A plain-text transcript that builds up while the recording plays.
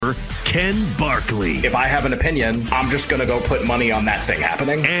reporter, Ken Barkley. If I have an opinion, I'm just going to go put money on that thing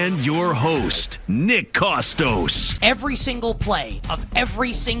happening. And your host, Nick Costos. Every single play of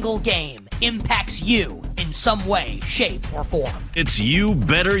every single game impacts you in some way, shape, or form. It's You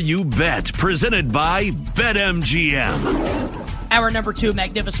Better You Bet, presented by BetMGM. Hour number 2,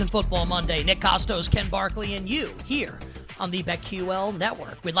 Magnificent Football Monday. Nick Costos, Ken Barkley, and you here on the BetQL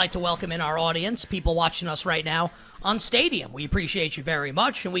Network. We'd like to welcome in our audience, people watching us right now on Stadium. We appreciate you very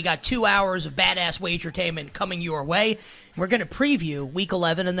much, and we got 2 hours of badass wagertainment coming your way. We're going to preview Week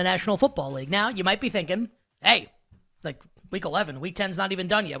 11 in the National Football League. Now, you might be thinking, hey, like Week 11, Week 10's not even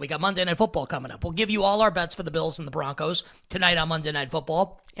done yet. We got Monday Night Football coming up. We'll give you all our bets for the Bills and the Broncos tonight on Monday Night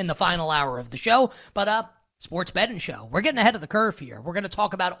Football in the final hour of the show. But sports betting show. We're getting ahead of the curve here. We're going to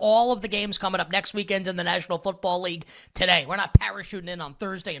talk about all of the games coming up next weekend in the National Football League today. We're not parachuting in on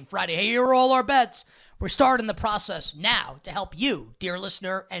Thursday and Friday. Hey, here are all our bets. We're starting the process now to help you, dear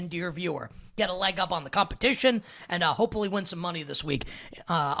listener and dear viewer, get a leg up on the competition and hopefully win some money this week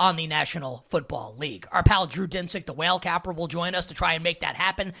on the National Football League. Our pal Drew Dinsick, the whale capper, will join us to try and make that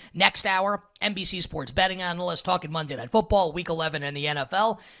happen next hour. NBC Sports betting analyst talking Monday Night Football, Week 11 in the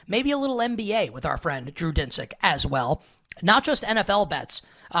NFL, maybe a little NBA with our friend Drew Dinsick as well. Not just NFL bets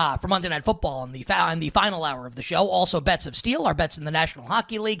for Monday Night Football in the final hour of the show, also bets of steel, our bets in the National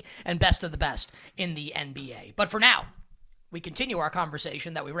Hockey League, and best of the best in the NBA. But for now, we continue our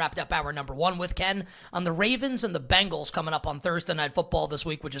conversation that we wrapped up hour number 1 with Ken on the Ravens and the Bengals coming up on Thursday Night Football this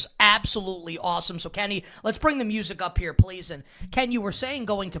week, which is absolutely awesome. So, Kenny, let's bring the music up here, please. And, Ken, you were saying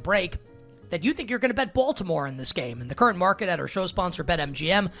going to break that you think you're going to bet Baltimore in this game. In the current market at our show sponsor,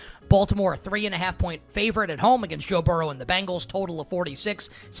 BetMGM, Baltimore a 3.5-point favorite at home against Joe Burrow and the Bengals, total of 46.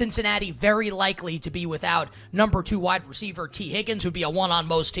 Cincinnati very likely to be without number 2 wide receiver T. Higgins, who'd be a one on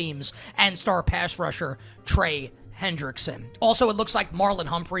most teams, and star pass rusher Trey Hendrickson. Also, it looks like Marlon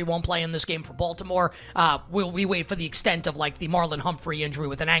Humphrey won't play in this game for Baltimore. We wait for the extent of like the Marlon Humphrey injury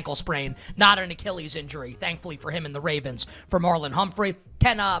with an ankle sprain, not an Achilles injury, thankfully for him and the Ravens, for Marlon Humphrey.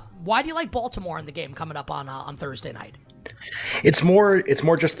 Ken, why do you like Baltimore in the game coming up on Thursday night? It's more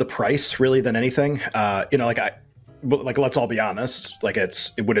just the price really than anything. Let's all be honest.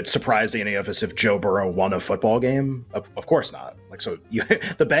 Would it surprise any of us if Joe Burrow won a football game? Of course not.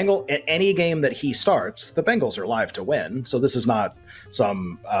 The Bengals, at any game that he starts, the Bengals are live to win. So this is not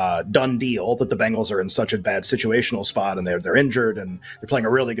some done deal that the Bengals are in such a bad situational spot and they're injured and they're playing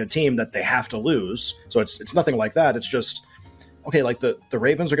a really good team that they have to lose. So it's nothing like that. It's just, okay, like the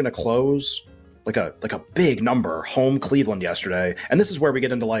Ravens are going to close like a big number home Cleveland yesterday. And this is where we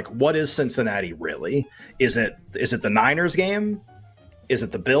get into what is Cincinnati really? Is it the Niners game? Is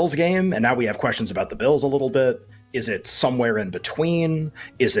it the Bills game? And now we have questions about the Bills a little bit. Is it somewhere in between?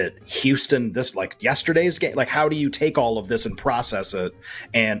 Is it Houston, this yesterday's game? How do you take all of this and process it?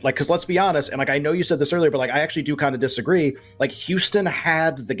 And because let's be honest, and I know you said this earlier, but I actually do kind of disagree. Houston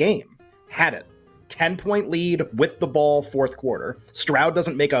had the game, had it. 10-point lead with the ball, fourth quarter. Stroud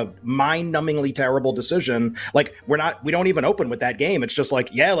doesn't make a mind-numbingly terrible decision. We don't even open with that game. It's just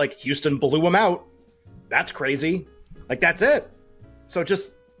Houston blew him out. That's crazy. That's it. So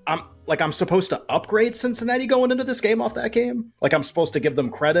just I'm supposed to upgrade Cincinnati going into this game off that game. I'm supposed to give them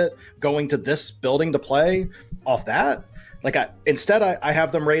credit going to this building to play off that. Instead I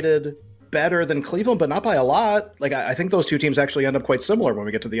have them rated better than Cleveland, but not by a lot. I think those two teams actually end up quite similar when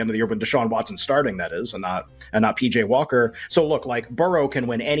we get to the end of the year when Deshaun Watson starting, that is, and not PJ Walker. So look, Burrow can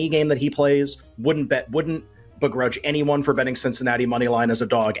win any game that he plays. Wouldn't begrudge anyone for betting Cincinnati money line as a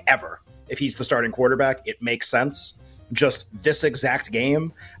dog ever. If he's the starting quarterback, it makes sense. Just this exact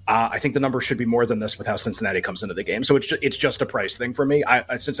game, I think the number should be more than this with how Cincinnati comes into the game. So it's just a price thing for me.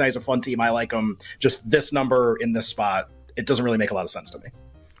 Cincinnati's a fun team. I like them. Just this number in this spot, it doesn't really make a lot of sense to me.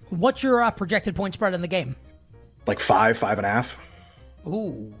 What's your projected point spread in the game? 5.5.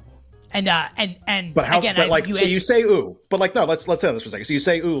 Ooh. And but how, again, but you say ooh, but no, let's say this for a second. So you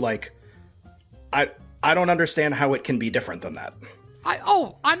say ooh, I don't understand how it can be different than that.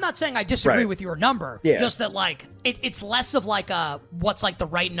 I'm not saying I disagree with your number. Yeah. Just that it's less of what's the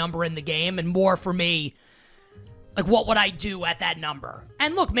right number in the game and more for me, what would I do at that number?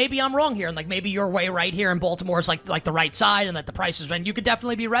 And look, maybe I'm wrong here, and maybe you're way right here, and Baltimore's like the right side, and that the price is right. And you could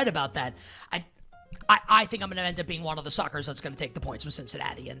definitely be right about that. I think I'm going to end up being one of the suckers that's going to take the points from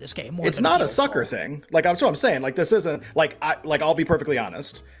Cincinnati in this game. It's not a sucker thing. That's what I'm saying. This isn't I'll be perfectly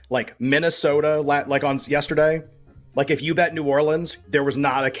honest. Minnesota, on yesterday, Like, if you bet New Orleans, there was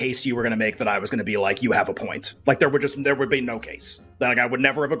not a case you were going to make that I was going to be like, you have a point. Like, there would be no case. Like, I would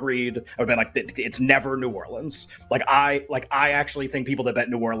never have agreed. I would have been like, it's never New Orleans. I actually think people that bet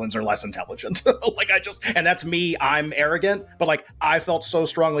New Orleans are less intelligent. And that's me. I'm arrogant, but like, I felt so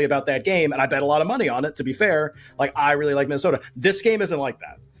strongly about that game, and I bet a lot of money on it, to be fair. Like, I really like Minnesota. This game isn't like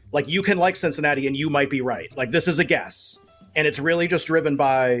that. Like, you can like Cincinnati, and you might be right. Like, this is a guess. And it's really just driven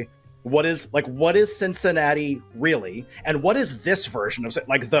by what is Cincinnati really, and what is this version of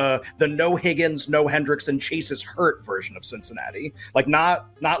like the no Higgins, no Hendrickson, Chase is hurt version of Cincinnati. Like, not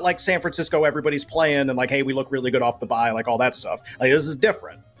like San Francisco, everybody's playing and like, hey, we look really good off the bye, like all that stuff. Like, this is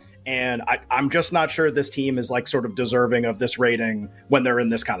different. And I'm just not sure this team is like sort of deserving of this rating when they're in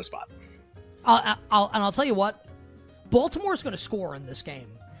this kind of spot. I'll tell you what, Baltimore's going to score in this game.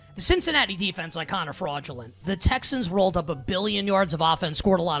 The Cincinnati defense, like, kind of fraudulent. The Texans rolled up 1 billion yards of offense,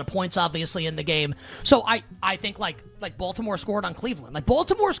 scored a lot of points, obviously, in the game. So I think, like Baltimore scored on Cleveland. Like,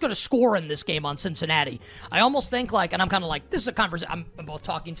 Baltimore's going to score in this game on Cincinnati. I almost think, like, and I'm kind of like, this is a conversation. I'm both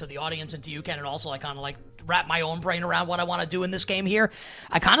talking to the audience and to you, Ken, and also, like, kind of, like, wrap my own brain around what I want to do in this game here.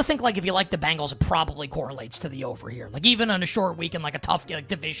 I kind of think, like, if you like the Bengals, it probably correlates to the over here. Like, even on a short week in, like, a tough, like,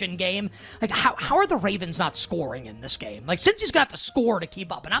 division game, like, how are the Ravens not scoring in this game? Like, Cincy's got to score to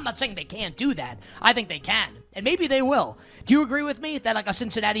keep up, and I'm not saying they can't do that. I think they can, and maybe they will. Do you agree with me that, like, a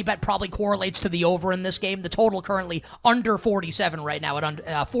Cincinnati bet probably correlates to the over in this game? The total currently under 47 right now.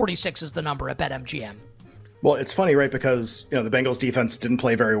 At 46 is the number at BetMGM. Well, it's funny, right? Because, the Bengals defense didn't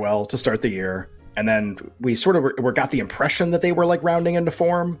play very well to start the year. And then we sort of got the impression that they were like rounding into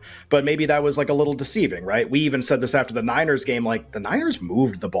form, but maybe that was like a little deceiving, right? We even said this after the Niners game, like the Niners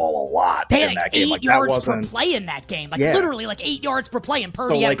moved the ball a lot in that game. Like 8 yards per play in that game, literally like 8 yards per play, and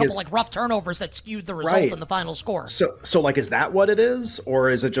Purdy had a couple like rough turnovers that skewed the result in the final score. So like, is that what it is, or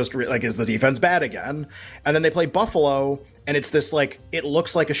is it just like, is the defense bad again? And then they play Buffalo. And it's this, like, it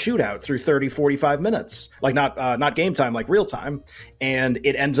looks like a shootout through 30, 45 minutes, like not game time, like real time. And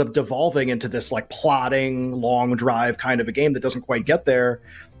it ends up devolving into this, like, plodding, long drive kind of a game that doesn't quite get there.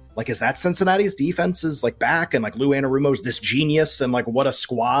 Like, is that Cincinnati's defense is, like, back, and, like, Lou Anarumo's this genius, and, like, what a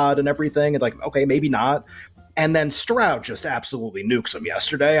squad and everything? And, like, okay, maybe not. And then Stroud just absolutely nukes him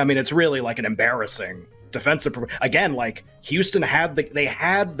yesterday. I mean, it's really, like, an embarrassing defensive. Again, like, Houston had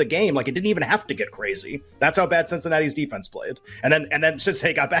the game. Like, it didn't even have to get crazy. That's how bad Cincinnati's defense played. And then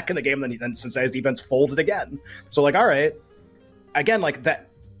Cincinnati got back in the game, then Cincinnati's defense folded again. So, like, all right, again, like that.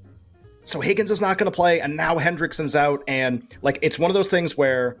 So Higgins is not going to play, and now Hendrickson's out, and like, it's one of those things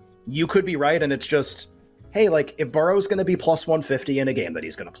where you could be right, and it's just, hey, like, if Burrow's going to be plus 150 in a game that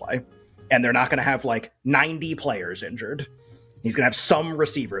he's going to play, and they're not going to have like 90 players injured, he's going to have some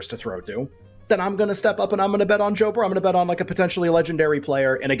receivers to throw to, then I'm going to step up and I'm going to bet on Joe Burrow. I'm going to bet on like a potentially legendary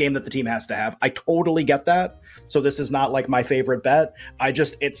player in a game that the team has to have. I totally get that. So this is not like my favorite bet.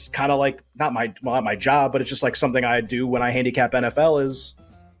 It's kind of like not my job, but it's just like something I do when I handicap NFL is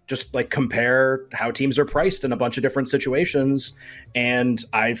just like compare how teams are priced in a bunch of different situations. And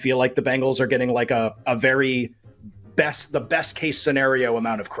I feel like the Bengals are getting like a very the best case scenario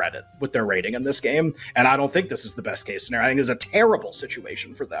amount of credit with their rating in this game. And I don't think this is the best case scenario. I think it's a terrible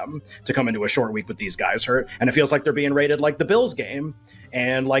situation for them to come into a short week with these guys hurt. And it feels like they're being rated like the Bills game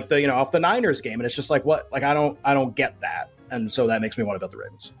and like the, off the Niners game. And it's just like, what? Like, I don't get that. And so that makes me want to bet the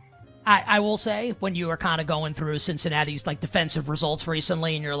Ravens. I will say, when you were kind of going through Cincinnati's like defensive results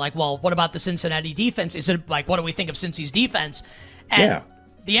recently, and you're like, well, what about the Cincinnati defense? Is it like, what do we think of Cincy's defense? And yeah.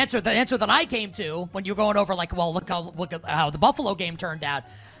 The answer that I came to when you're going over, like, well, look at how the Buffalo game turned out.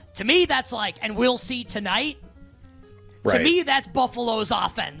 To me, that's like, and we'll see tonight. Right. To me, that's Buffalo's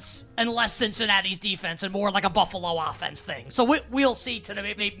offense, and less Cincinnati's defense, and more like a Buffalo offense thing. So we'll see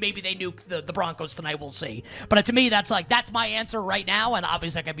tonight. Maybe they nuke the Broncos tonight. We'll see. But to me, that's my answer right now. And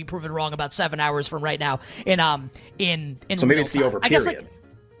obviously, I could be proven wrong about 7 hours from right now. In so maybe it's the over period. I guess,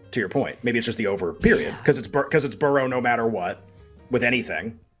 to your point, maybe it's just the over period because it's Burrow no matter what. With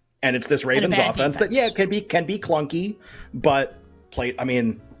anything, and it's this Ravens offense that can be clunky, but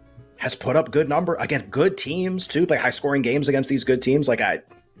has put up good number against good teams too, like high scoring games against these good teams. Like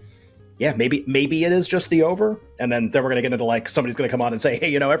maybe it is just the over, and then we're gonna get into like somebody's gonna come on and say,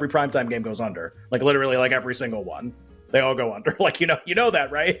 hey, every primetime game goes under, like literally like every single one, they all go under, like you know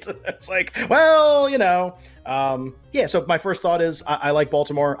that, right? It's like, well, So my first thought is I like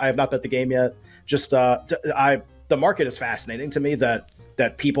Baltimore. I have not bet the game yet. Just the market is fascinating to me that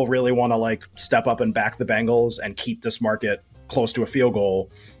people really want to like step up and back the Bengals and keep this market close to a field goal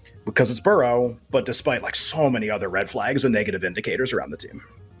because it's Burrow, but despite like so many other red flags and negative indicators around the team.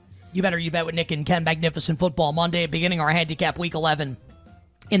 You bet with Nick and Ken, Magnificent Football Monday, beginning our handicap week 11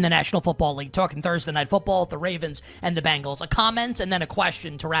 in the National Football League. Talking Thursday Night Football, the Ravens and the Bengals. A comment and then a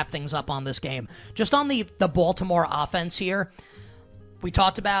question to wrap things up on this game. Just on the Baltimore offense here, we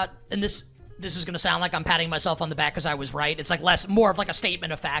talked about, and this is going to sound like I'm patting myself on the back because I was right. It's like more of like a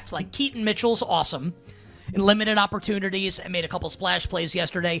statement of facts. Like Keaton Mitchell's awesome in limited opportunities and made a couple splash plays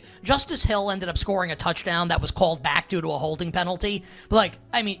yesterday. Justice Hill ended up scoring a touchdown that was called back due to a holding penalty. But, like,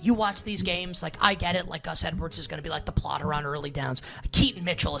 I mean, you watch these games, like, I get it. Like, Gus Edwards is going to be like the plotter on early downs. Keaton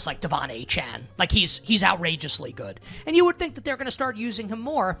Mitchell is like Devon Achane. Like, he's outrageously good. And you would think that they're going to start using him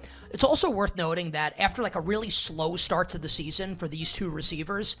more. It's also worth noting that after, like, a really slow start to the season for these two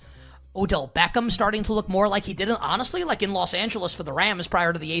receivers, Odell Beckham starting to look more like he did, honestly, like in Los Angeles for the Rams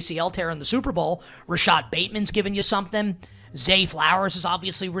prior to the ACL tear in the Super Bowl. Rashad Bateman's giving you something. Zay Flowers is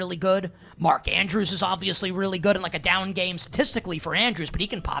obviously really good. Mark Andrews is obviously really good in like a down game statistically for Andrews, but he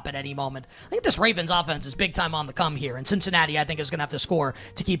can pop at any moment. I think this Ravens offense is big time on the come here, and Cincinnati, I think, is going to have to score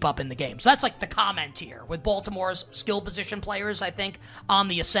to keep up in the game. So that's like the comment here with Baltimore's skill position players, I think, on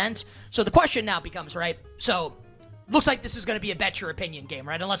the ascent. So the question now becomes, right, so looks like this is going to be a bet your opinion game,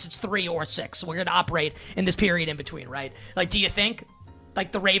 right? Unless it's 3 or 6. So we're going to operate in this period in between, right? Like, do you think,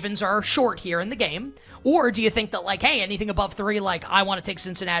 like, the Ravens are short here in the game? Or do you think that, like, hey, anything above 3, like, I want to take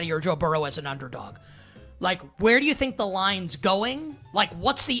Cincinnati or Joe Burrow as an underdog? Like, where do you think the line's going? Like,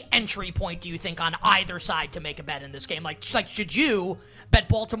 what's the entry point, do you think, on either side to make a bet in this game? Like should you bet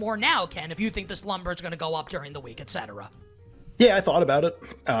Baltimore now, Ken, if you think this lumber is going to go up during the week, etc.? Yeah, I thought about it.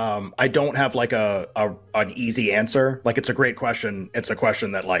 I don't have like an easy answer. Like, it's a great question. It's a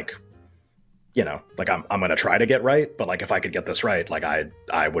question that, like, you know, like I'm going to try to get right. But like, if I could get this right, like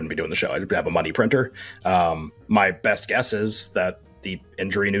I wouldn't be doing the show. I'd have a money printer. My best guess is that the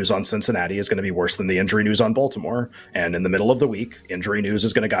injury news on Cincinnati is going to be worse than the injury news on Baltimore. And in the middle of the week, injury news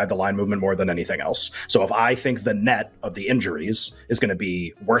is going to guide the line movement more than anything else. So if I think the net of the injuries is going to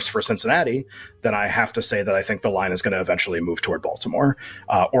be worse for Cincinnati, then I have to say that I think the line is going to eventually move toward Baltimore,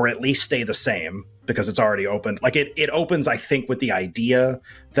 or at least stay the same, because it's already opened. Like it opens, I think, with the idea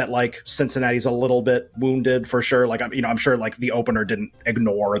that like Cincinnati's a little bit wounded for sure. Like I'm sure like the opener didn't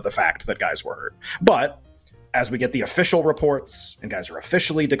ignore the fact that guys were hurt, but as we get the official reports and guys are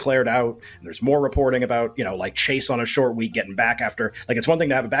officially declared out, and there's more reporting about, you know, like Chase on a short week getting back after, like, it's one thing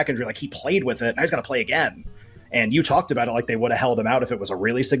to have a back injury, like he played with it, now he's got to play again. And you talked about it like they would have held him out if it was a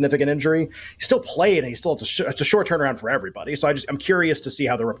really significant injury. He still played, and it's a short turnaround for everybody. So I'm curious to see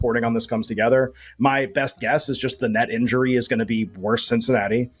how the reporting on this comes together. My best guess is just the net injury is going to be worse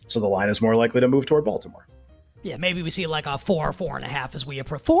Cincinnati, so the line is more likely to move toward Baltimore. Yeah, maybe we see like a 4.5 as we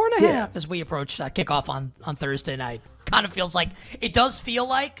approach 4.5 as we approach kickoff on Thursday night. Kind of feels like it does feel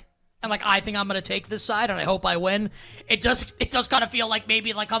like, and like I think I'm going to take this side, and I hope I win. It does kind of feel like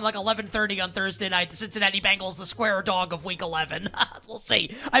maybe like I'm like 11:30 on Thursday night. The Cincinnati Bengals, the square dog of Week 11. We'll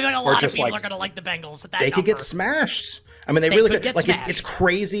see. I think a lot of people are going to like the Bengals at that. They could get smashed. I mean, they really could. Like, it's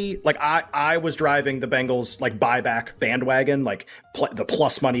crazy. Like, I was driving the Bengals like buyback bandwagon, like the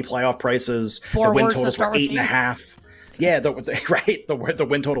plus money playoff prices. The win totals were 8.5. Yeah, the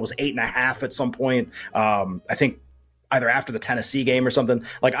win total was 8.5 at some point. I think either after the Tennessee game or something.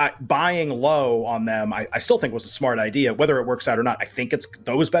 Like, buying low on them, I still think was a smart idea. Whether it works out or not, I think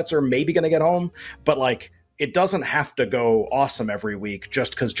those bets are maybe going to get home. But like, it doesn't have to go awesome every week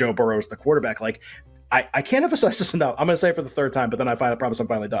just because Joe Burrow's the quarterback. Like, I can't emphasize this enough. I'm going to say it for the third time, but then I promise I'm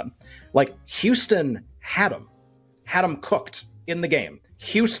finally done. Like, Houston had him cooked in the game.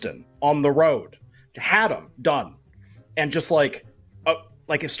 Houston on the road had him done. And just like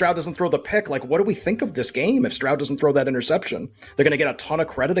if Stroud doesn't throw the pick, like, what do we think of this game if Stroud doesn't throw that interception? They're going to get a ton of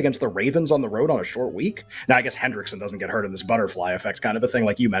credit against the Ravens on the road on a short week. Now, I guess Hendrickson doesn't get hurt in this butterfly effect kind of a thing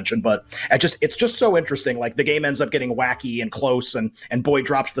like you mentioned, but it's just so interesting. Like, the game ends up getting wacky and close, and Boyd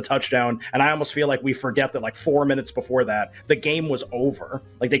drops the touchdown, and I almost feel like we forget that like 4 minutes before that, the game was over.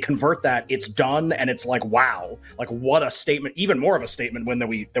 Like, they convert that, it's done, and it's like, wow, like, what a statement, even more of a statement win that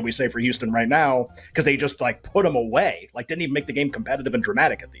we say for Houston right now, because they just like put them away, like didn't even make the game competitive and dramatic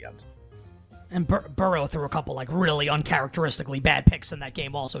at the end. And Burrow threw a couple like really uncharacteristically bad picks in that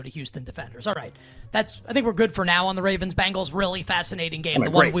game also to Houston defenders. All right. I think we're good for now on the Ravens-Bengals. Really fascinating game. The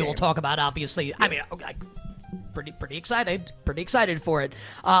one we will talk about, obviously. Yeah. I mean, pretty excited. Pretty excited for it.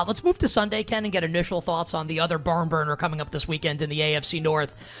 Let's move to Sunday, Ken, and get initial thoughts on the other barn burner coming up this weekend in the AFC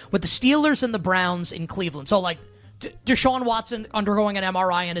North with the Steelers and the Browns in Cleveland. So, like, Deshaun Watson undergoing an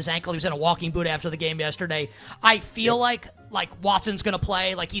MRI on his ankle. He was in a walking boot after the game yesterday. I feel like Watson's going to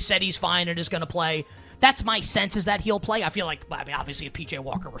play. Like, he said he's fine and is going to play. That's my sense, is that he'll play. I feel like, I mean, obviously if PJ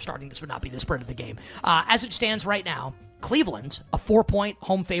Walker were starting, this would not be the spread of the game. As it stands right now, Cleveland, a 4-point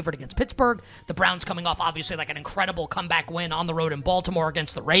home favorite against Pittsburgh. The Browns coming off, obviously, like an incredible comeback win on the road in Baltimore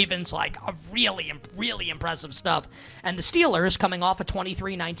against the Ravens. Like, a really, really impressive stuff. And the Steelers coming off a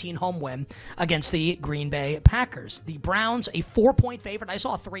 23-19 home win against the Green Bay Packers. The Browns, a 4-point favorite. I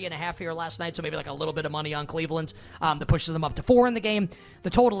saw 3.5 here last night, so maybe like a little bit of money on Cleveland that pushes them up to 4 in the game. The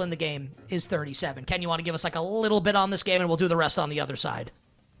total in the game is 37. Ken, you want to give us like a little bit on this game, and we'll do the rest on the other side?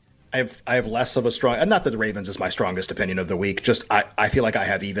 I have less of a strong, and not that the Ravens is my strongest opinion of the week, just I feel like I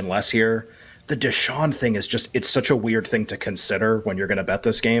have even less here. The Deshaun thing is just, it's such a weird thing to consider when you're going to bet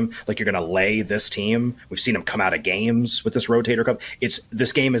this game. Like, you're going to lay this team. We've seen him come out of games with this rotator cuff.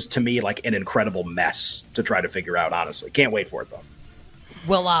 This game is, to me, like an incredible mess to try to figure out, honestly. Can't wait for it, though.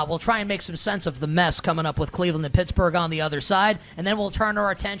 We'll try and make some sense of the mess coming up with Cleveland and Pittsburgh on the other side, and then we'll turn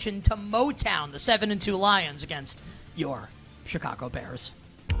our attention to Motown, the 7-2 Lions against your Chicago Bears.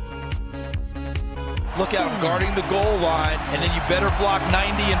 Look out, guarding the goal line, and then you better block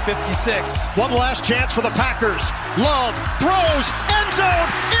 90 and 56. One last chance for the Packers. Love throws, end zone,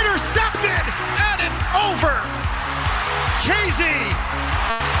 intercepted, and it's over. Casey,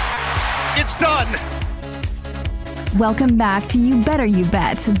 it's done. Welcome back to You Better You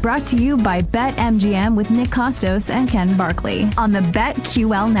Bet, brought to you by BetMGM with Nick Costos and Ken Barkley on the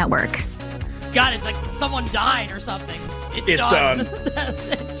BetQL network. God, it's like someone died or something. It's done.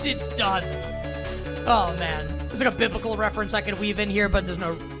 It's done. Oh, man. There's like a biblical reference I could weave in here, but we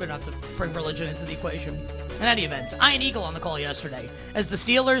don't have to bring religion into the equation. In any event, Ian Eagle on the call yesterday as the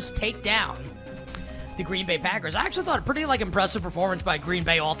Steelers take down the Green Bay Packers. I actually thought a pretty impressive performance by Green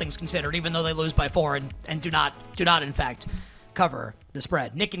Bay, all things considered, even though they lose by 4 and do not in fact cover the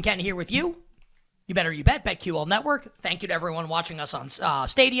spread. Nick and Ken here with you. You Better You Bet, BetQL Network. Thank you to everyone watching us on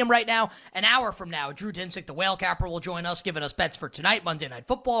Stadium right now. An hour from now, Drew Dinsick, the Whale Capper, will join us, giving us bets for tonight, Monday Night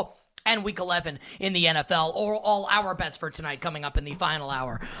Football, and Week 11 in the NFL, or all our bets for tonight coming up in the final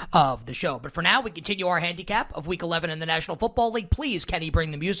hour of the show. But for now, we continue our handicap of Week 11 in the National Football League. Please, Kenny,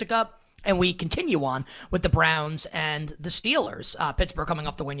 bring the music up. And we continue on with the Browns and the Steelers. Pittsburgh coming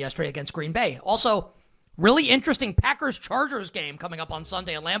off the win yesterday against Green Bay. Also, really interesting Packers-Chargers game coming up on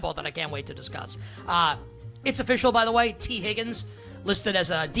Sunday at Lambeau that I can't wait to discuss. It's official, by the way. T. Higgins listed as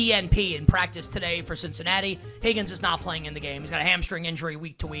a DNP in practice today for Cincinnati. Higgins is not playing in the game. He's got a hamstring injury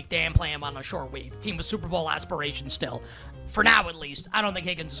week to week. They didn't play him on a short week. The team with Super Bowl aspirations still. For now, at least. I don't think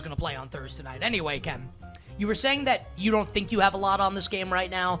Higgins is going to play on Thursday night. Anyway, Ken, you were saying that you don't think you have a lot on this game right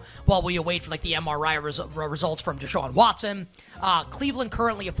now while we await for the MRI results from Deshaun Watson. Cleveland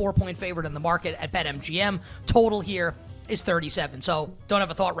currently a 4-point favorite in the market at BetMGM. Total here is 37. So don't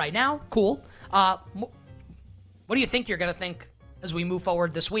have a thought right now. Cool. What do you think you're going to think as we move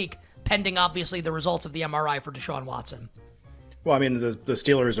forward this week, pending obviously the results of the MRI for Deshaun Watson? Well, I mean, the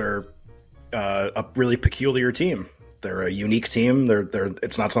Steelers are a really peculiar team. They're a unique team.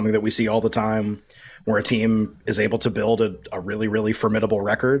 It's not something that we see all the time, where a team is able to build a really, really formidable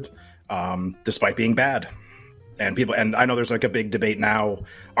record despite being bad. And I know there's a big debate now.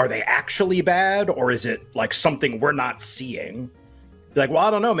 Are they actually bad, or is it something we're not seeing? Well, I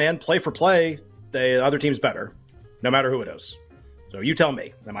don't know, man. Play for play, the other team's better, no matter who it is. So you tell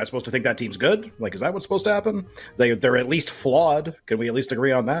me, am I supposed to think that team's good? Is that what's supposed to happen? They're at least flawed. Can we at least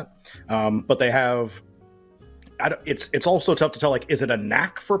agree on that? But they have... It's also tough to tell, is it a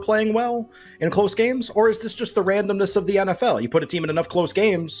knack for playing well in close games, or is this just the randomness of the NFL? You put a team in enough close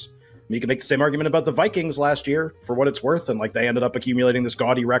games, you can make the same argument about the Vikings last year, for what it's worth, and they ended up accumulating this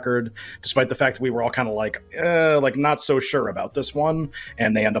gaudy record, despite the fact that we were all kind of not so sure about this one,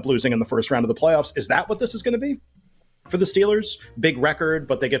 and they end up losing in the first round of the playoffs. Is that what this is going to be for the Steelers? Big record,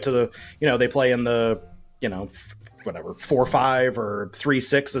 but they get to the, they play in the, 4-5 or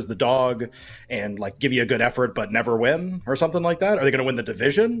 3-6 as the dog, and give you a good effort but never win, or something like that? Are they going to win the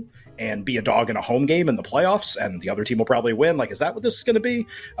division and be a dog in a home game in the playoffs, and the other team will probably win? Is that what this is going to be?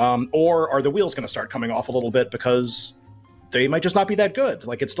 Or are the wheels going to start coming off a little bit because they might just not be that good?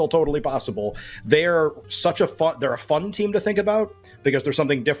 It's still totally possible. They're a fun team to think about, because there's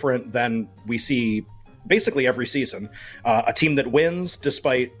something different than we see basically every season. A team that wins,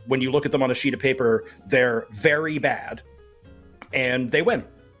 despite when you look at them on a sheet of paper, they're very bad, and they win,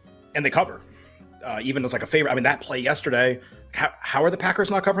 and they cover. Even as a favorite. I mean, that play yesterday, how are the Packers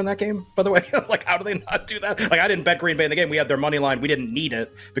not covering that game, by the way? How do they not do that? I didn't bet Green Bay in the game. We had their money line. We didn't need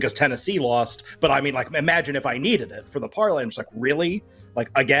it because Tennessee lost. But I mean, imagine if I needed it for the parlay. I'm just really?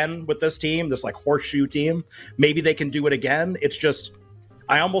 Again, with this team, this horseshoe team, maybe they can do it again. It's just,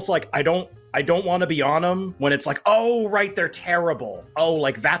 I almost I don't I don't want to be on them when it's like, oh, right, they're terrible. Oh,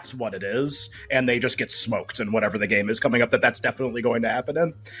 like that's what it is. And they just get smoked in whatever the game is coming up that's definitely going to happen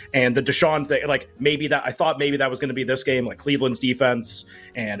in. And the Deshaun thing, like I thought maybe that was going to be this game, like Cleveland's defense.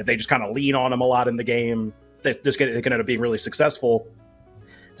 And if they just kind of lean on them a lot in the game, they can end up being really successful.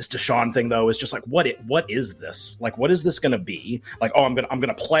 This Deshaun thing, though, is just like, what is this? Like, what is this going to be? Like, oh, I'm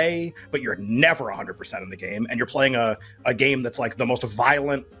gonna play, but you're never 100% in the game. And you're playing a game that's like the most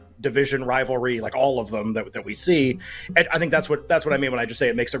violent division rivalry, like all of them that we see. And I think that's what I mean when I just say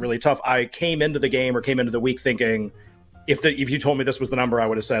it makes it really tough. I came into the week thinking if you told me this was the number, I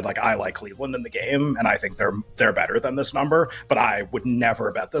would have said like I like Cleveland in the game and I think they're better than this number, but I would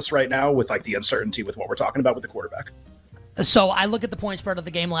never bet this right now with like the uncertainty with what we're talking about with the quarterback. So I look at the point spread of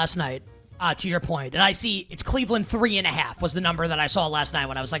the game last night. To your point, and I see it's Cleveland 3.5 was the number that I saw last night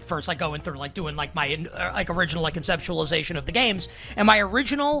when I was like first like going through like doing like my like original like conceptualization of the games, and my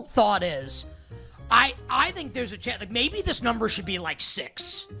original thought is I think there's a chance like maybe this number should be like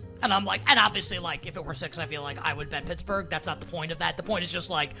 6, and I'm like, and obviously like if it were 6 I feel like I would bet Pittsburgh. That's not the point of that. The point is just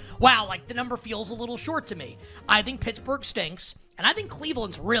like, wow, like the number feels a little short to me. I think Pittsburgh stinks. And I think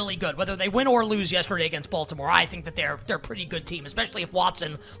Cleveland's really good. Whether they win or lose yesterday against Baltimore, I think that they're a pretty good team, especially if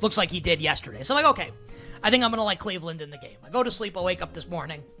Watson looks like he did yesterday. So I'm like, okay, I think I'm going to like Cleveland in the game. I go to sleep, I wake up this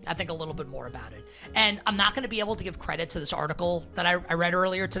morning, I think a little bit more about it. And I'm not going to be able to give credit to this article that I read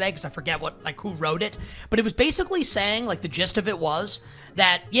earlier today because I forget who wrote it. But it was basically saying, like the gist of it was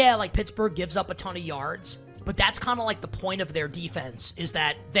that, yeah, like Pittsburgh gives up a ton of yards, but that's kind of like the point of their defense is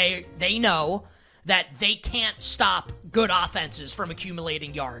that they know that they can't stop good offenses from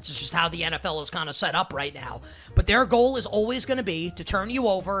accumulating yards. It's just how the NFL is kind of set up right now. But their goal is always going to be to turn you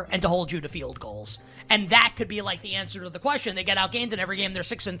over and to hold you to field goals. And that could be like the answer to the question. They get outgained in every game. They're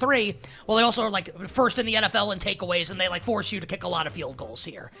 6-3. Well, they also are like first in the NFL in takeaways, and they like force you to kick a lot of field goals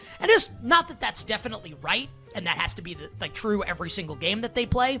here. And it's not that that's definitely right, and that has to be like true every single game that they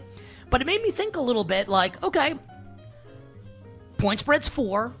play. But it made me think a little bit like, okay, point spread's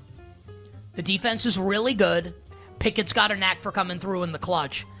 4. The defense is really good. Pickett's got a knack for coming through in the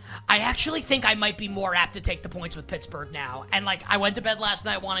clutch. I actually think I might be more apt to take the points with Pittsburgh now. And, like, I went to bed last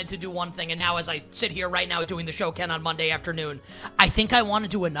night wanting to do one thing, and now as I sit here right now doing the show, Ken, on Monday afternoon, I think I want to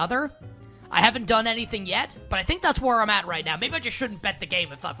do another. I haven't done anything yet, but I think that's where I'm at right now. Maybe I just shouldn't bet the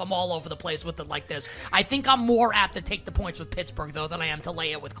game if I'm all over the place with it like this. I think I'm more apt to take the points with Pittsburgh, though, than I am to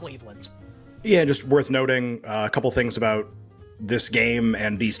lay it with Cleveland. Yeah, just worth noting a couple things about this game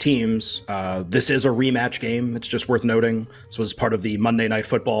and these teams. This is a rematch game. It's just worth noting. This was part of the Monday Night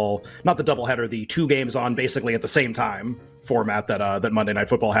Football, not the doubleheader, the 2 games on basically at the same time format that Monday Night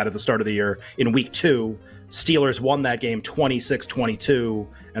Football had at the start of the year. In week 2, Steelers won that game 26-22,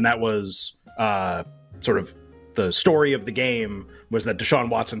 and that was sort of the story of the game was that Deshaun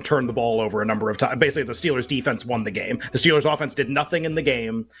Watson turned the ball over a number of times. Basically, the Steelers defense won the game. The Steelers offense did nothing in the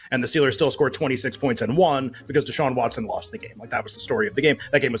game, and the Steelers still scored 26 points and won because Deshaun Watson lost the game. Like, that was the story of the game.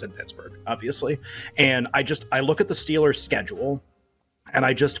 That game was in Pittsburgh, obviously. And I look at the Steelers' schedule, and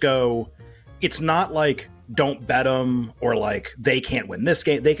I just go, it's not like don't bet them or like they can't win this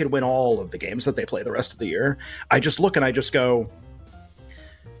game. They could win all of the games that they play the rest of the year. I just look and I just go,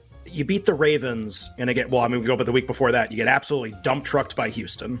 you beat the Ravens in a game. Well, I mean, we go, but the week before that, you get absolutely dump trucked by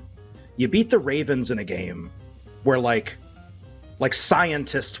Houston. You beat the Ravens in a game where like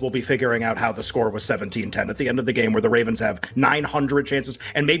scientists will be figuring out how the score was 17-10 at the end of the game, where the Ravens have 900 chances.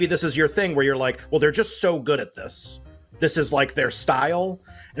 And maybe this is your thing where you're like, well, they're just so good at this. This is like their style.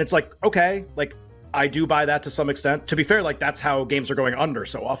 And it's like, okay, like I do buy that to some extent. To be fair, like that's how games are going under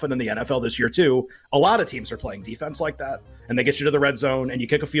so often in the NFL this year too. A lot of teams are playing defense like that, and they get you to the red zone, and you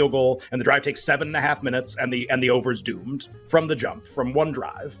kick a field goal, and the drive takes 7.5 minutes, and the over's doomed from the jump, from one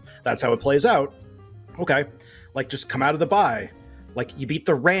drive. That's how it plays out. Okay, like just come out of the bye. Like you beat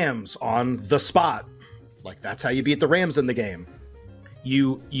the Rams on the spot. Like that's how you beat the Rams in the game.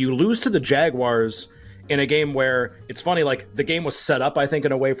 You lose to the Jaguars in a game where it's funny. Like the game was set up, I think,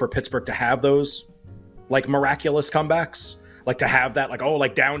 in a way for Pittsburgh to have those like miraculous comebacks, like to have that, like, oh,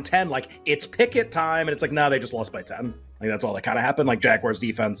 like down 10, like it's Pickett time. And it's like, no, they just lost by 10. Like that's all that kind of happened. Like Jaguars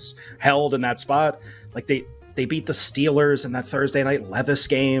defense held in that spot. Like they beat the Steelers in that Thursday night Levis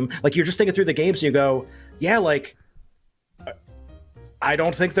game. Like you're just thinking through the games and you go, yeah, like I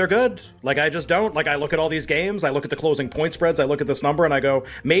don't think they're good. Like I just don't. Like I look at all these games, I look at the closing point spreads, I look at this number and I go,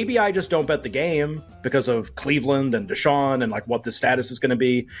 maybe I just don't bet the game because of Cleveland and Deshaun and like what the status is going to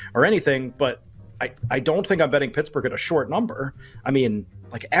be or anything. But I don't think I'm betting Pittsburgh at a short number. I mean,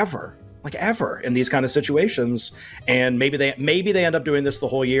 like ever in these kind of situations. And maybe they end up doing this the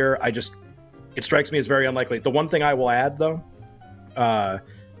whole year. It strikes me as very unlikely. The one thing I will add though,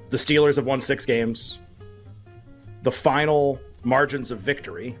 The Steelers have won 6 games. The final margins of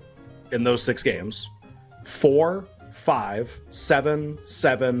victory in those 6 games: 4, 5, 7,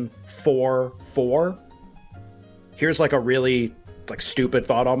 7, 4, 4. Here's like a really like stupid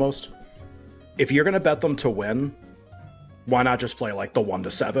thought almost. If you're going to bet them to win, why not just play like the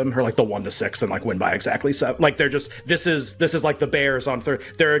 1-7 or like the 1-6 and like win by exactly 7? Like they're just, this is like the Bears on third.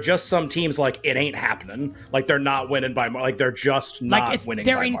 There are just some teams like it ain't happening. Like they're not winning by, like they're just not like winning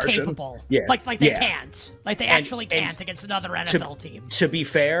they're by margin. They're incapable. Yeah. Like they can't. Like they actually can't against another NFL team. To be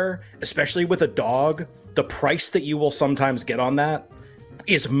fair, especially with a dog, the price that you will sometimes get on that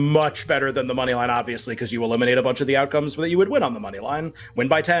is much better than the money line, obviously, because you eliminate a bunch of the outcomes that you would win on the money line. Win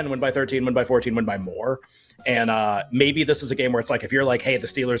by 10, win by 13, win by 14, win by more. And maybe this is a game where it's like, if you're like, hey, the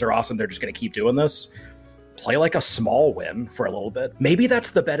Steelers are awesome, they're just going to keep doing this, play like a small win for a little bit. Maybe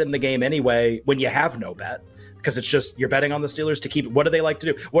that's the bet in the game anyway when you have no bet, because it's just you're betting on the Steelers to keep. What do they like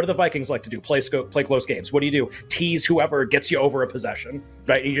to do? What do the Vikings like to do? Play close games. What do you do? Tease whoever gets you over a possession,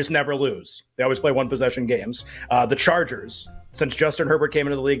 right? You just never lose. They always play 1-possession games. The Chargers, since Justin Herbert came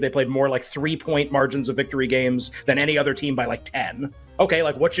into the league, they played more like 3-point margins of victory games than any other team by like 10. Okay,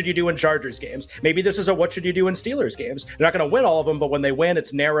 like what should you do in Chargers games? Maybe this is a what should you do in Steelers games. They're not going to win all of them, but when they win,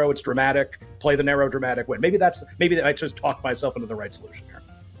 it's narrow, it's dramatic. Play the narrow, dramatic win. Maybe I just talked myself into the right solution here.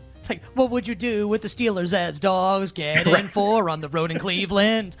 Like, what would you do with the Steelers as dogs get in 4 on the road in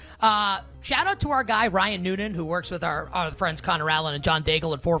Cleveland? Shout out to our guy, Ryan Noonan, who works with our friends Connor Allen and John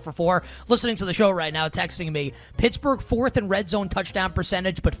Daigle at 4for4, listening to the show right now, texting me, Pittsburgh 4th in red zone touchdown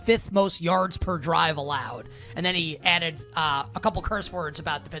percentage, but 5th most yards per drive allowed. And then he added a couple curse words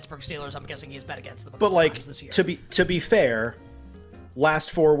about the Pittsburgh Steelers. I'm guessing he's bet against them. But like, this year. to be fair,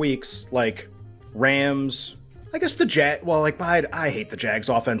 last 4 weeks, like Rams, I guess I hate the Jags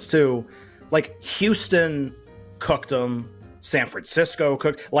offense too. Like Houston cooked them, San Francisco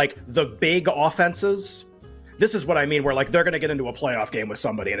cooked, like the big offenses. This is what I mean, where like they're going to get into a playoff game with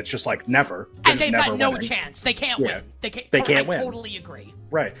somebody, and it's just like never. And they've got no chance. They can't win. They can't win. I totally agree.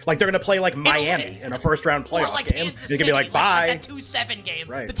 Right. Like they're going to play like Miami in a first-round playoff game. Kansas You're going to be like, bye. Like that 2-7 game.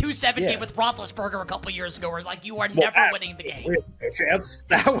 Right. The 2-7 game with Roethlisberger a couple years ago, where like you are never winning the game. No chance.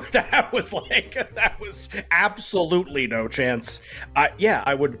 That was absolutely no chance.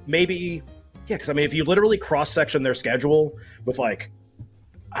 I would maybe, because I mean, if you literally cross-section their schedule with like,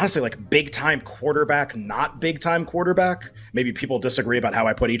 honestly, like big-time quarterback, not big-time quarterback. Maybe people disagree about how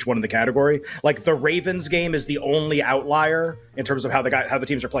I put each one in the category. Like the Ravens game is the only outlier in terms of how the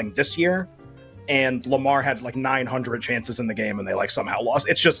teams are playing this year. And Lamar had like 900 chances in the game, and they like somehow lost.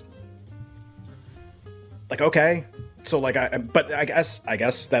 It's just like, okay. So like, I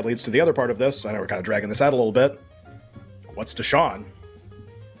guess that leads to the other part of this. I know we're kind of dragging this out a little bit. What's Deshaun?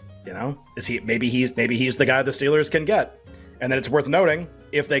 You know, maybe he's the guy the Steelers can get. And then it's worth noting,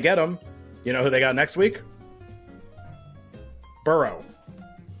 if they get him, you know who they got next week? Burrow.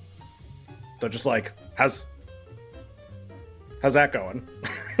 So just like, how's that going?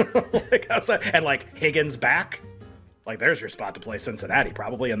 Like, how's that? And like Higgins back? Like there's your spot to play Cincinnati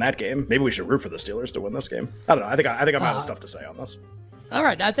probably in that game. Maybe we should root for the Steelers to win this game. I don't know. I think I'm out of stuff to say on this. All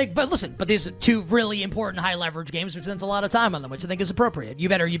right, but these are 2 really important high leverage games. We spent a lot of time on them, which I think is appropriate. You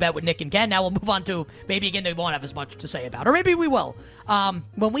bet with Nick and Ken. Now we'll move on to maybe again they won't have as much to say about, or maybe we will.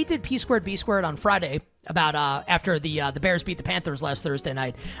 When we did P2 B2 on Friday about after the Bears beat the Panthers last Thursday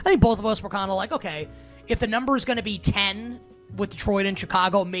night, I think both of us were kind of like, okay, if the number is going to be 10 with Detroit and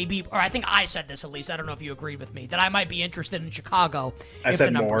Chicago, maybe, or I think I said this at least. I don't know if you agreed with me that I might be interested in Chicago if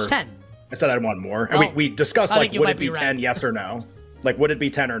the number's 10. I said I'd want more. Well, and we discussed like would it be 10, right. Yes or no? Like, would it be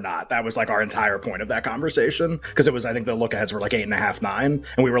 10 or not? That was like our entire point of that conversation. Because it was, I think the look aheads were like 8.5, 9.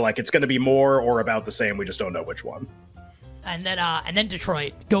 And we were like, it's going to be more or about the same. We just don't know which one. And then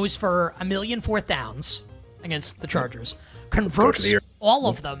Detroit goes for 1 million 4th downs against the Chargers. Converts all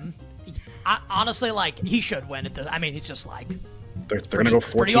of them. Honestly, like, he should win at I mean, he's just like... They're going to go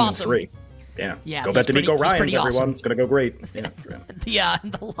 14-3. Awesome. Yeah. Go bet D'Amico Ryans, everyone. Awesome. It's going to go great. Yeah.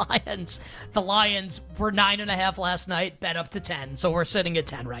 The Lions were 9.5 last night, bet up to 10. So we're sitting at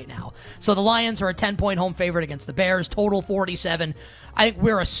 10 right now. So the Lions are a 10-point home favorite against the Bears, total 47. I think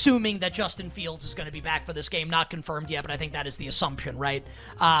we're assuming that Justin Fields is going to be back for this game. Not confirmed yet, but I think that is the assumption, right?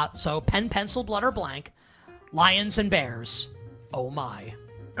 So pen, pencil, blood, or blank. Lions and Bears. Oh my.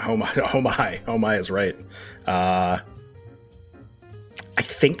 Oh my is right. I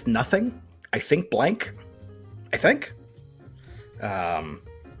think nothing. I think blank. I think.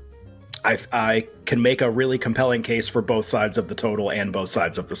 I can make a really compelling case for both sides of the total and both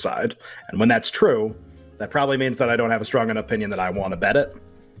sides of the side. And when that's true, that probably means that I don't have a strong enough opinion that I want to bet it.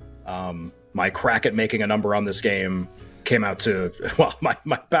 My crack at making a number on this game came out to, well, my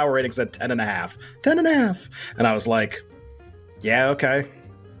power rating said 10.5. And I was like, yeah, okay.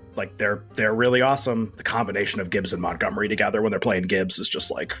 Like, they're really awesome. The combination of Gibbs and Montgomery together when they're playing Gibbs is just,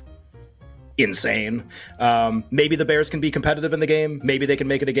 like, insane. Maybe the Bears can be competitive in the game. Maybe they can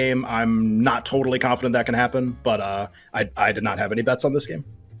make it a game. I'm not totally confident that can happen, but I did not have any bets on this game.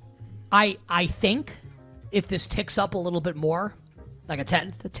 I think if this ticks up a little bit more, like a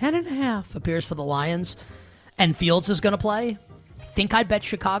 10.5 appears for the Lions, and Fields is going to play, I think I'd bet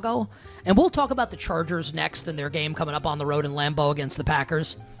Chicago. And we'll talk about the Chargers next in their game coming up on the road in Lambeau against the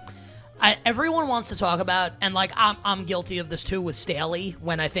Packers. Everyone wants to talk about, and like I'm guilty of this too with Staley,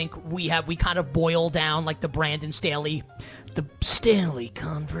 when I think we kind of boil down like the Brandon Staley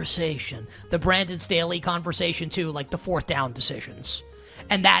conversation, the Brandon Staley conversation too, like the fourth down decisions.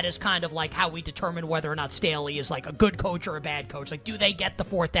 And that is kind of like how we determine whether or not Staley is like a good coach or a bad coach. Like, do they get the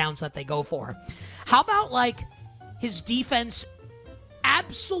fourth downs that they go for? How about like his defense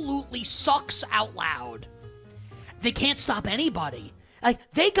absolutely sucks out loud? They can't stop anybody. Like,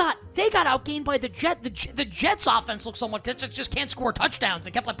 they got outgained by the Jets. The Jets' offense looks so much, just can't score touchdowns.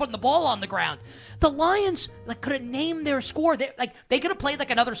 They kept like putting the ball on the ground. The Lions like couldn't name their score. They could have played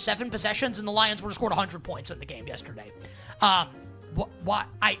like another 7 possessions, and the Lions would have scored 100 points in the game yesterday. Why?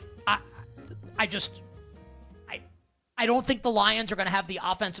 I don't think the Lions are going to have the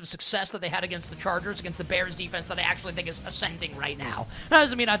offensive success that they had against the Chargers, against the Bears defense that I actually think is ascending right now. That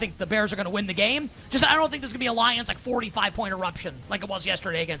doesn't mean I think the Bears are going to win the game. Just I don't think there's going to be a Lions like 45-point eruption like it was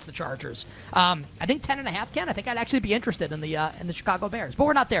yesterday against the Chargers. I think 10.5, Ken. I think I'd actually be interested in the Chicago Bears, but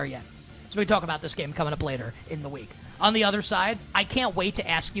we're not there yet. So we talk about this game coming up later in the week. On the other side, I can't wait to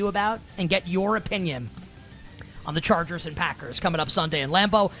ask you about and get your opinion on the Chargers and Packers coming up Sunday in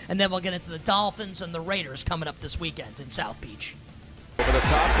Lambeau, and then we'll get into the Dolphins and the Raiders coming up this weekend in South Beach. Over the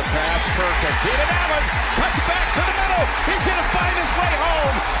top, the pass for Keenan Allen, cuts back to the middle, he's going to find his way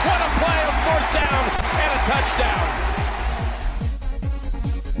home. What a play, a 4th down and a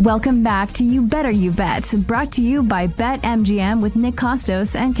touchdown. Welcome back to You Better You Bet, brought to you by BetMGM with Nick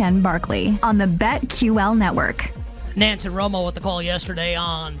Costos and Ken Barkley on the BetQL network. Nance and Romo with the call yesterday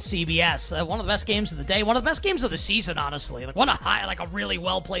on CBS. One of the best games of the day. One of the best games of the season, honestly. Like, what a really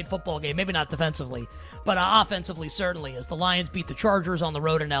well-played football game. Maybe not defensively, but offensively certainly, as the Lions beat the Chargers on the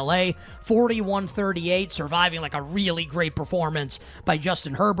road in L.A. 41-38, surviving like a really great performance by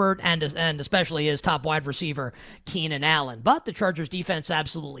Justin Herbert and especially his top wide receiver, Keenan Allen. But the Chargers defense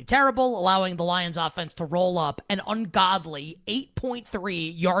absolutely terrible, allowing the Lions offense to roll up an ungodly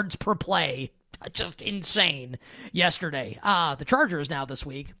 8.3 yards per play. Just insane yesterday. The Chargers now this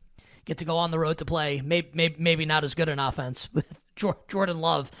week get to go on the road to play maybe not as good an offense with Jordan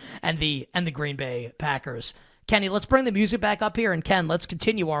Love and the Green Bay Packers. Kenny, let's bring the music back up here, and Ken, let's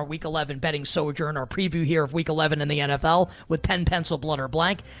continue our Week 11 betting sojourn, our preview here of Week 11 in the NFL with pen, pencil, blood, or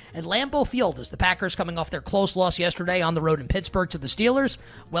blank. At Lambeau Field, as the Packers coming off their close loss yesterday on the road in Pittsburgh to the Steelers,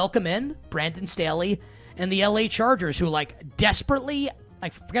 welcome in Brandon Staley and the LA Chargers, who desperately,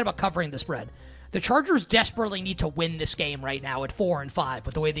 forget about covering the spread. The Chargers desperately need to win this game right now at 4-5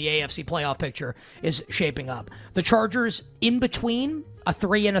 with the way the AFC playoff picture is shaping up. The Chargers in between a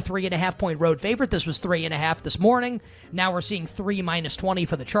 3 and a 3.5 point road favorite. This was 3.5 this morning. Now we're seeing 3 -20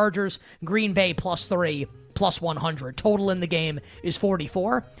 for the Chargers. Green Bay +3, +100. Total in the game is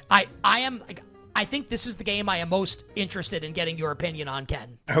 44. I think this is the game I am most interested in getting your opinion on,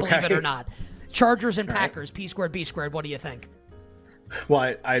 Ken. Okay. Believe it or not. Chargers and Packers, P squared, B squared. What do you think?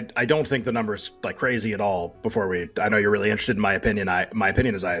 Well, I don't think the number's crazy at all. I know you're really interested in my opinion. My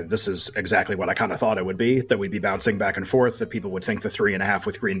opinion is this is exactly what I kind of thought it would be, that we'd be bouncing back and forth, that people would think the 3.5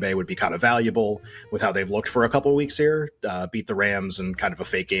 with Green Bay would be kind of valuable with how they've looked for a couple of weeks here, beat the Rams in kind of a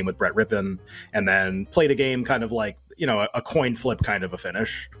fake game with Brett Rippon, and then played a game kind of like, a coin flip kind of a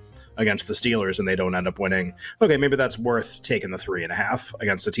finish against the Steelers, and they don't end up winning. Okay, maybe that's worth taking the 3.5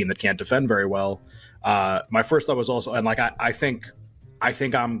 against a team that can't defend very well. My first thought was also, and I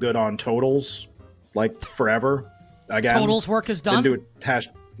think I'm good on totals, forever. Again, totals work is done.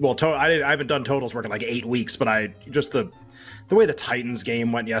 I haven't done totals work in 8 weeks, but the way the Titans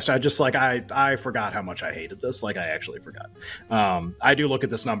game went yesterday, I forgot how much I hated this. I actually forgot. I do look at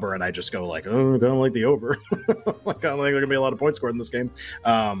this number and I just go I don't like the over. I don't think there gonna be a lot of points scored in this game.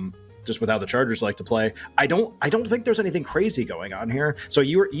 Just with how the Chargers like to play. I don't think there's anything crazy going on here. So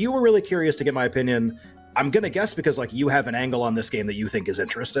you were really curious to get my opinion. I'm going to guess because you have an angle on this game that you think is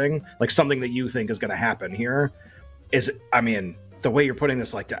interesting, something that you think is going to happen here. The way you're putting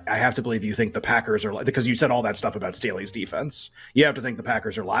this, I have to believe you think the Packers are, because you said all that stuff about Staley's defense. You have to think the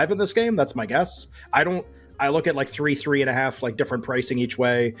Packers are live in this game. That's my guess. I I look at like 3.5, like different pricing each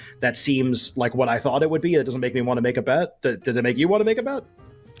way. That seems like what I thought it would be. It doesn't make me want to make a bet. Does it make you want to make a bet?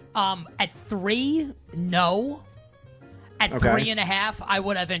 At 3, no. At 3.5, I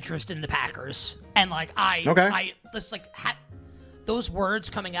would have interest in the Packers. And like those words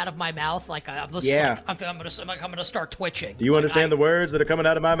coming out of my mouth, like I'm gonna start twitching. Do you understand the words that are coming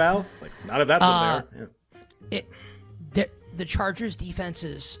out of my mouth? Like, not if that's what they are. The Chargers' defense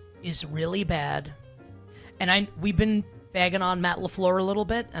is really bad, and we've been bagging on Matt LaFleur a little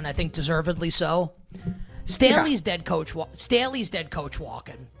bit, and I think deservedly so. Staley's dead coach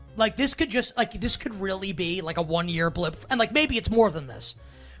walking. Like this could really be like a 1-year blip, and like maybe it's more than this.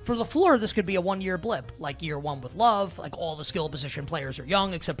 For LaFleur, this could be a 1-year blip, like year 1 with Love. Like all the skill position players are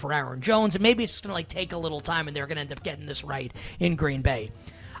young except for Aaron Jones, and maybe it's just gonna like take a little time, and they're gonna end up getting this right in Green Bay.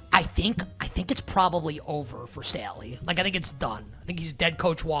 I think it's probably over for Staley. Like I think it's done. I think he's dead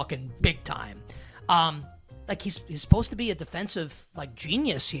coach walking big time. Like he's supposed to be a defensive like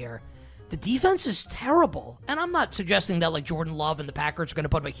genius here. The defense is terrible, and I'm not suggesting that like Jordan Love and the Packers are going to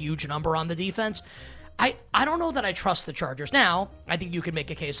put up a huge number on the defense. I don't know that I trust the Chargers. Now, I think you could make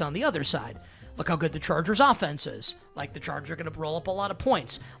a case on the other side. Look how good the Chargers' offense is. Like, the Chargers are going to roll up a lot of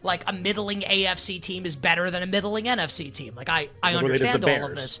points. Like, a middling AFC team is better than a middling NFC team. Like, I understand all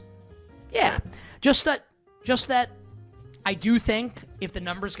of this. Yeah. Just that I do think if the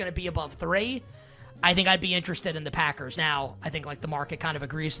number's going to be above 3, I think I'd be interested in the Packers. Now, I think like the market kind of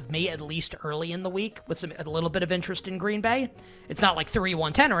agrees with me, at least early in the week, with a little bit of interest in Green Bay. It's not like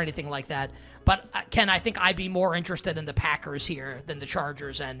 3-1-10 or anything like that. But, Ken, I think I'd be more interested in the Packers here than the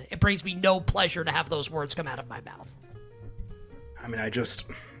Chargers, and it brings me no pleasure to have those words come out of my mouth. I mean, I just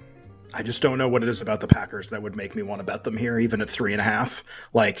don't know what it is about the Packers that would make me want to bet them here, even at 3.5.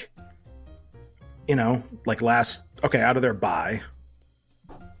 Like, you know, like out of their bye,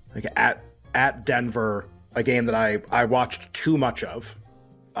 like at Denver, a game that I watched too much of,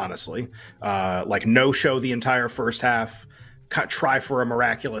 honestly. Like no show the entire first half, try for a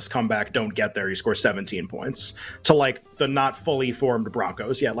miraculous comeback, don't get there, you score 17 points. To like the not fully formed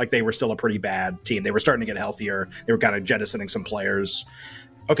Broncos, yeah, like they were still a pretty bad team. They were starting to get healthier. They were kind of jettisoning some players.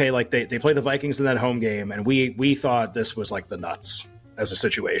 Okay, like they play the Vikings in that home game, and we thought this was like the nuts as a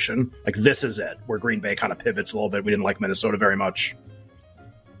situation. Like this is it, where Green Bay kind of pivots a little bit. We didn't like Minnesota very much.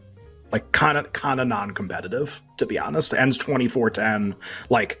 Like kind of non-competitive, to be honest. Ends 24-10.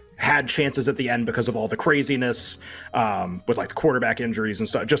 Like had chances at the end because of all the craziness with like the quarterback injuries and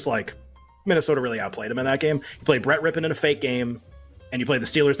stuff. Just like Minnesota really outplayed them in that game. You play Brett Rippon in a fake game, and you play the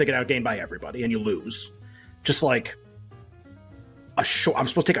Steelers, they get outgained by everybody, and you lose. Just like I'm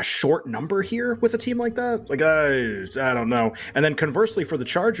supposed to take a short number here with a team like that? Like I don't know. And then conversely for the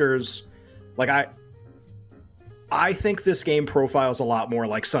Chargers, like I think this game profiles a lot more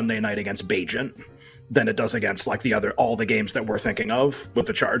like Sunday night against Bajent than it does against like all the games that we're thinking of with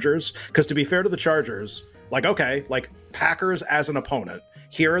the Chargers. Because to be fair to the Chargers, like, okay, like Packers as an opponent,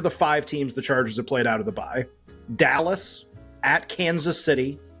 here are the 5 teams the Chargers have played out of the bye. Dallas, at Kansas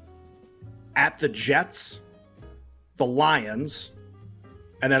City, at the Jets, the Lions,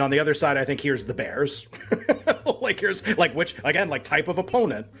 and then on the other side, I think here's the Bears. Like here's like which again like type of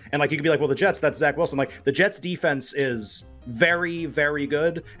opponent, and like you could be like, well, the Jets, that's Zach Wilson. Like the Jets defense is very, very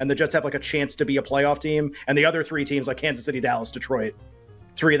good, and the Jets have like a chance to be a playoff team. And the other 3 teams like Kansas City, Dallas, Detroit,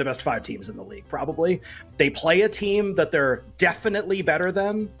 3 of the best 5 teams in the league probably. They play a team that they're definitely better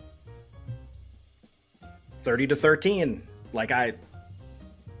than. 30-13. Like I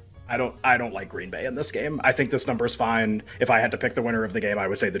don't like Green Bay in this game. I think this number is fine. If I had to pick the winner of the game, I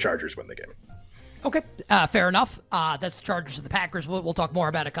would say the Chargers win the game. Okay, fair enough. That's the Chargers and the Packers. We'll talk more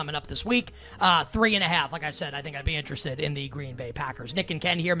about it coming up this week. 3.5, like I said, I think I'd be interested in the Green Bay Packers. Nick and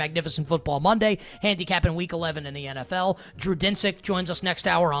Ken here, Magnificent Football Monday, handicapping Week 11 in the NFL. Drew Dinsick joins us next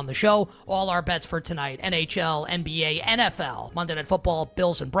hour on the show. All our bets for tonight, NHL, NBA, NFL, Monday Night Football,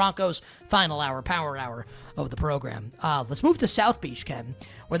 Bills and Broncos, final hour, power hour of the program. Let's move to South Beach, Ken,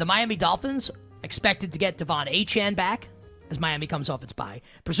 where the Miami Dolphins expected to get Devon Achane back as Miami comes off its bye.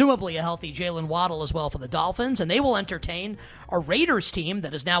 Presumably a healthy Jalen Waddle as well for the Dolphins, and they will entertain a Raiders team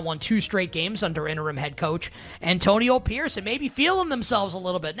that has now won 2 straight games under interim head coach Antonio Pierce, and maybe feeling themselves a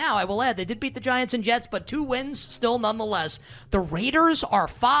little bit. Now, I will add, they did beat the Giants and Jets, but 2 wins still nonetheless. The Raiders are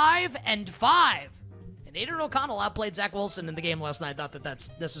 5-5. And Aidan O'Connell outplayed Zach Wilson in the game last night. Not that that's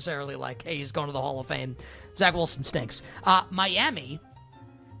necessarily like, hey, he's going to the Hall of Fame. Zach Wilson stinks. Miami,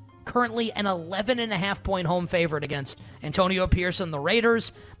 currently an 11.5-point home favorite against Antonio Pierce and the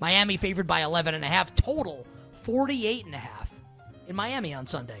Raiders. Miami favored by 11.5. Total 48.5 in Miami on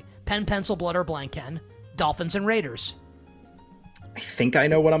Sunday. Pen, pencil, blood, or blank, Ken. Dolphins and Raiders. I think I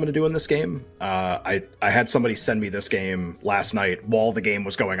know what I'm going to do in this game. I had somebody send me this game last night while the game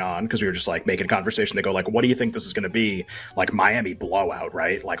was going on, because we were just like making conversation. They go like, what do you think this is going to be? Like Miami blowout,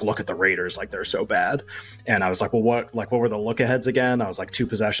 right? Like look at the Raiders, like they're so bad. And I was like, well, what were the look aheads again? I was like 2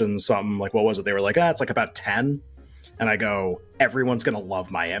 possessions, something. Like what was it? They were like, it's like about 10. And I go, everyone's going to love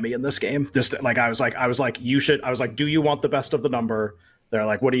Miami in this game. I was like, do you want the best of the number? They're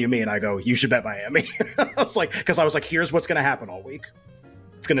like, what do you mean? I go, you should bet Miami. I was like, here's what's going to happen all week.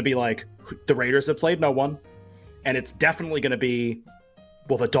 It's going to be like, the Raiders have played no one. And it's definitely going to be,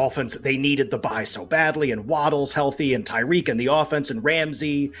 well, the Dolphins, they needed the bye so badly, and Waddle's healthy, and Tyreek and the offense, and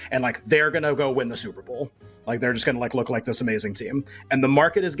Ramsey, and like, they're going to go win the Super Bowl. Like, they're just going to like look like this amazing team. And the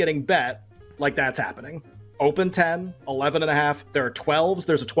market is getting bet like that's happening. Open 10, 11.5. There are 12s.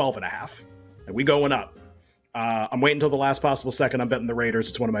 There's a 12.5. And we going up. I'm waiting until the last possible second. I'm betting the Raiders.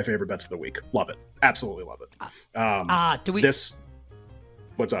 It's one of my favorite bets of the week. Love it. Absolutely love it.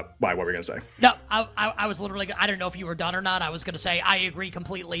 What's up? Why? What were we going to say? No, I was literally, I don't know if you were done or not. I was going to say, I agree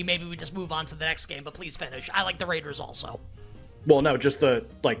completely. Maybe we just move on to the next game, but please finish. I like the Raiders also. Well, no, just the,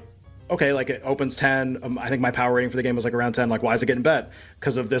 like, okay, like it opens 10. I think my power rating for the game was like around 10. Like, why is it getting bet?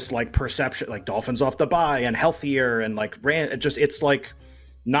 Because of this like perception, like Dolphins off the bye and healthier and like it's like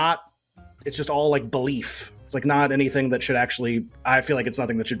not, it's just all like belief. It's like not anything that should actually, I feel like it's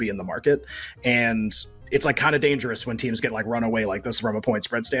nothing that should be in the market. And it's like kind of dangerous when teams get like run away like this from a point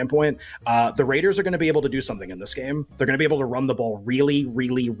spread standpoint. The Raiders are going to be able to do something in this game. They're going to be able to run the ball really,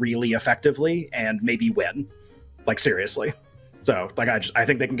 really, really effectively and maybe win. Like seriously. So like, I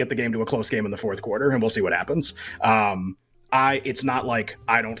think they can get the game to a close game in the fourth quarter, and we'll see what happens. It's not like,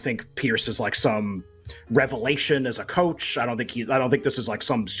 I don't think Pierce is like some revelation as a coach. I don't think this is like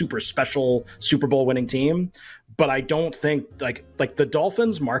some super special Super Bowl winning team, but I don't think like the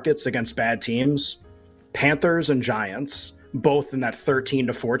Dolphins markets against bad teams, Panthers and Giants, both in that 13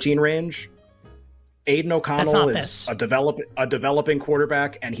 to 14 range. Aiden O'Connell is a developing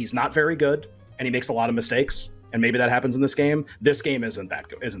quarterback, and he's not very good, and he makes a lot of mistakes. And maybe that happens in this game. This game isn't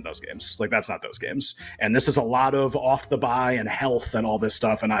those games. Like, that's not those games. And this is a lot of off the bye and health and all this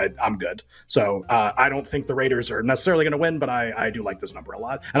stuff, and I'm good. So I don't think the Raiders are necessarily going to win, but I do like this number a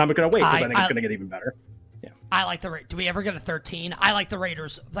lot. And I'm going to wait because I think it's going to get even better. Yeah. I like the Raiders. Do we ever get a 13? I like the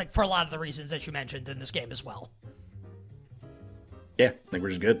Raiders, like, for a lot of the reasons that you mentioned in this game as well. Yeah, I think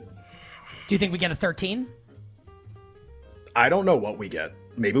we're just good. Do you think we get a 13? I don't know what we get.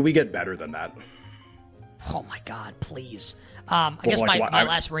 Maybe we get better than that. Oh my God! Please. I guess my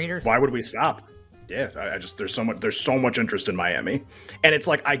last Raider. Why would we stop? Yeah, there's so much interest in Miami, and it's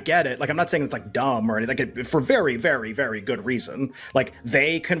like I get it. Like I'm not saying it's like dumb or anything. Like for very, very, very good reason. Like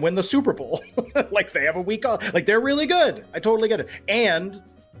they can win the Super Bowl. Like they have a week off. Like they're really good. I totally get it. And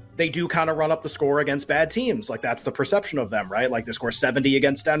they do kind of run up the score against bad teams. Like that's the perception of them, right? Like they score 70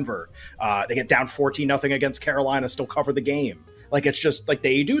 against Denver. They get down 14-0 against Carolina, still cover the game. Like it's just like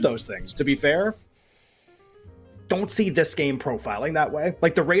they do those things. To be fair. Don't see this game profiling that way.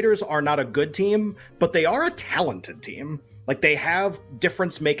 Like the Raiders are not a good team, but they are a talented team. Like they have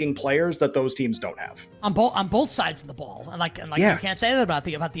difference-making players that those teams don't have on both sides of the ball. And you can't say that about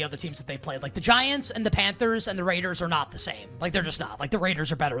the other teams that they played. Like the Giants and the Panthers and the Raiders are not the same. Like they're just not. Like the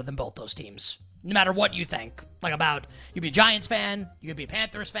Raiders are better than both those teams, no matter what you think. Like about you could be a Giants fan, you could be a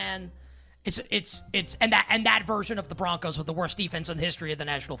Panthers fan. It's that version of the Broncos with the worst defense in the history of the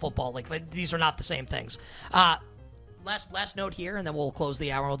National Football League. Like, these are not the same things. Last note here, and then we'll close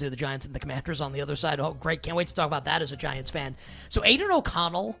the hour. We'll do the Giants and the Commanders on the other side. Oh, great. Can't wait to talk about that as a Giants fan. So Aiden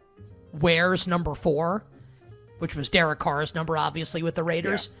O'Connell wears number 4, which was Derek Carr's number, obviously, with the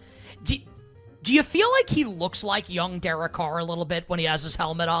Raiders. Yeah. Do you feel like he looks like young Derek Carr a little bit when he has his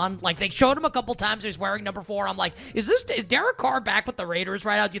helmet on? Like, they showed him a couple times he's wearing number 4. I'm like, is Derek Carr back with the Raiders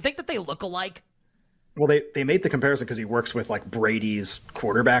right now? Do you think that they look alike? Well, they made the comparison because he works with like Brady's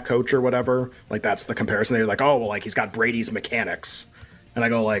quarterback coach or whatever. Like that's the comparison. They're like, oh, well, like he's got Brady's mechanics, and I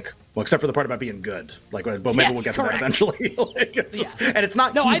go like, well, except for the part about being good. Like, but maybe we'll get to that eventually. Like, and it's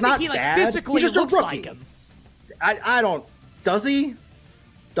not. No, he's not bad. Physically he's just looks a rookie. Like him. I don't. Does he?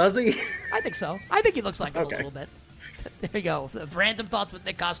 Does he? I think so. I think he looks like him a little bit. There you go. Random thoughts with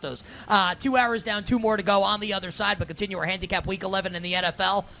Nick Costos. 2 hours down, 2 more to go on the other side, but continue our handicap week 11 in the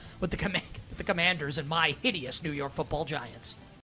NFL with the Commanders and my hideous New York Football Giants.